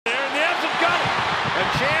A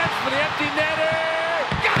chance for the empty netter.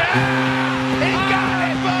 Got it! He got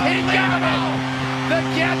it! He got it! The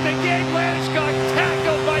captain, Gabriel Landeskog,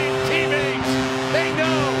 tackled by his teammates. They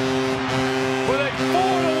know with a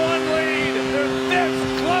 4-1 lead, they're this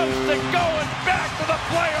close to going back to the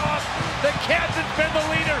playoffs. The captain's been the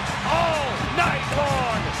leader all night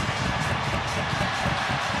long.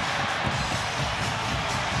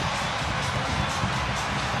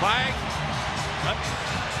 Mike,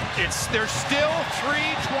 there's still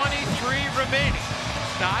 3:23 remaining.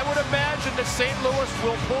 Now, I would imagine that St. Louis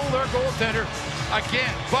will pull their goaltender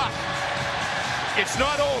again, but it's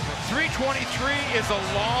not over. 3:23 is a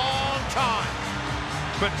long time.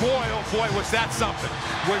 But boy, oh boy, was that something.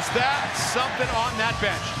 Was that something on that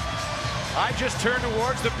bench. I just turned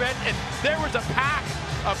towards the bench, and there was a pack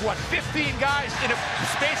of, what, 15 guys in a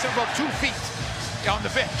space of about 2 feet on the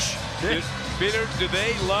bench. Peter, do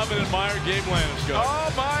they love and admire Gabriel Landeskog?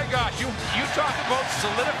 Oh my gosh, you talk about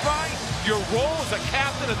solidifying your role as a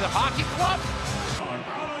captain of the hockey club?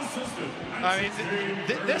 I mean,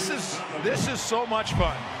 this is so much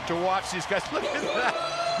fun to watch these guys. Look at that.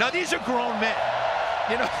 Now these are grown men.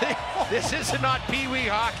 You know, this is not pee-wee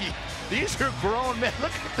hockey. These are grown men.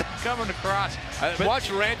 Look at them coming across. Watch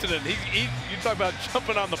Rantanen. You talk about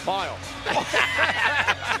jumping on the pile.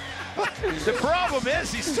 The problem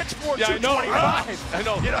is he's 6'4", yeah, 225. I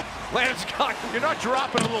know. You know, Landeskog. You're not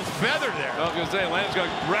dropping a little feather there. I was going to say, Landeskog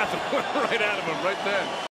breath went right out of him right then.